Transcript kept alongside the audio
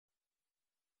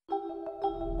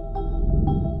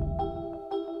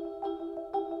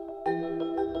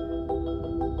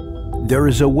There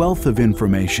is a wealth of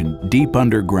information deep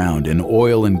underground in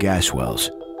oil and gas wells.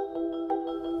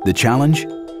 The challenge?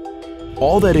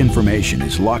 All that information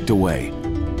is locked away,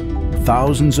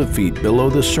 thousands of feet below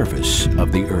the surface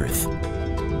of the Earth.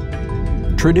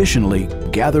 Traditionally,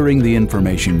 gathering the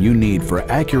information you need for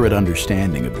accurate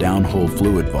understanding of downhole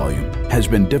fluid volume has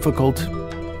been difficult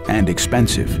and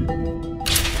expensive.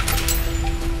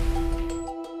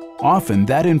 Often,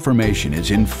 that information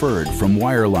is inferred from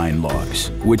wireline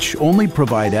logs, which only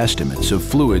provide estimates of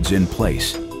fluids in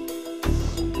place.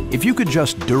 If you could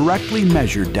just directly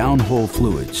measure downhole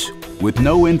fluids with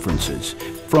no inferences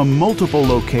from multiple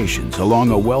locations along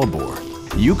a wellbore,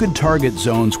 you could target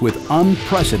zones with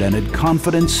unprecedented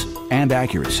confidence and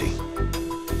accuracy.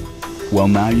 Well,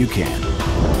 now you can.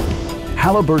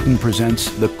 Halliburton presents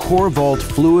the CoreVault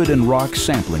Fluid and Rock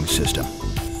Sampling System.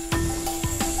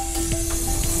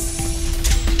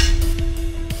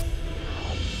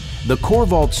 The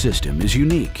CoreVault system is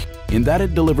unique in that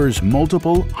it delivers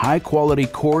multiple high-quality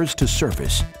cores to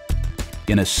surface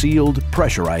in a sealed,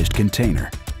 pressurized container.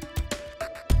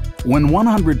 When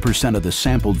 100% of the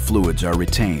sampled fluids are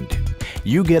retained,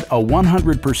 you get a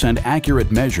 100%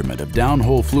 accurate measurement of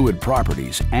downhole fluid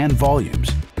properties and volumes.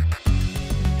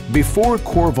 Before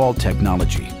CoreVault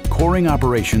technology, coring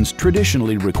operations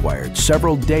traditionally required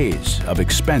several days of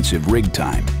expensive rig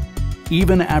time.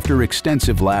 Even after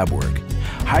extensive lab work,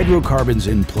 hydrocarbons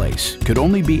in place could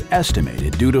only be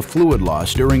estimated due to fluid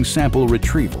loss during sample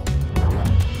retrieval.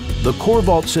 The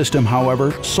CoreVault system,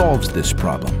 however, solves this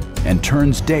problem and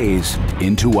turns days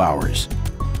into hours.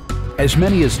 As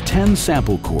many as 10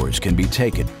 sample cores can be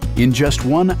taken in just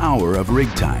 1 hour of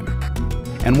rig time.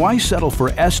 And why settle for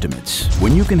estimates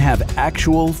when you can have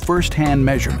actual first-hand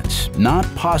measurements, not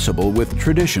possible with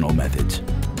traditional methods?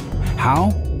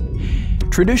 How?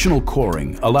 Traditional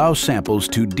coring allows samples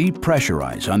to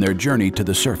depressurize on their journey to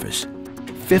the surface.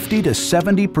 50 to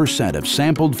 70% of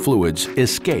sampled fluids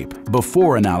escape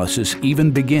before analysis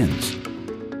even begins.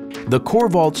 The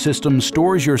CoreVault system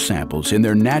stores your samples in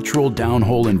their natural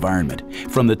downhole environment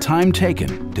from the time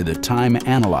taken to the time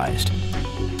analyzed.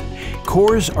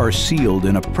 Cores are sealed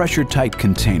in a pressure-tight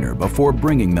container before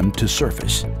bringing them to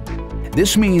surface.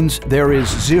 This means there is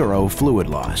zero fluid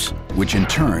loss, which in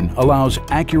turn allows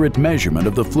accurate measurement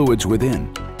of the fluids within.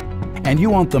 And you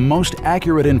want the most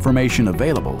accurate information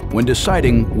available when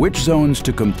deciding which zones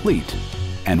to complete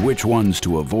and which ones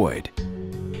to avoid.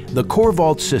 The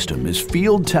CoreVault system is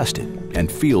field-tested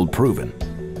and field-proven.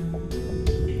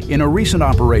 In a recent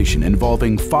operation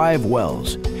involving 5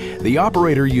 wells, the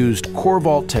operator used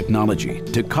CoreVault technology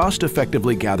to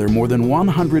cost-effectively gather more than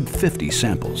 150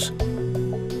 samples.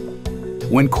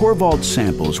 When CoreVault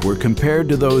samples were compared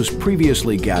to those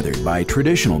previously gathered by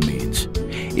traditional means,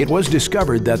 it was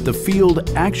discovered that the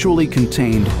field actually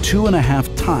contained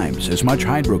 2.5 times as much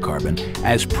hydrocarbon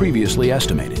as previously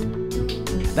estimated.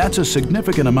 That's a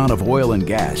significant amount of oil and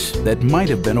gas that might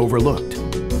have been overlooked.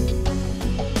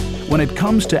 When it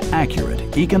comes to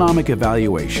accurate, economic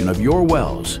evaluation of your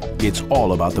wells, it's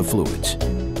all about the fluids.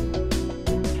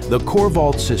 The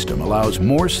CoreVault system allows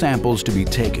more samples to be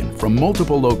taken from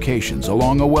multiple locations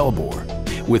along a wellbore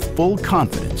with full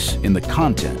confidence in the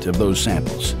content of those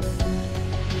samples.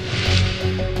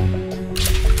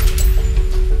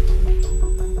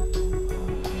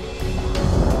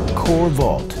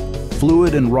 CoreVault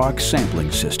Fluid and Rock Sampling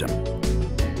System.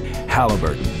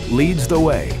 Halliburton leads the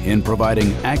way in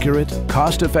providing accurate,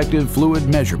 cost-effective fluid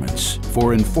measurements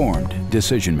for informed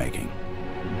decision-making.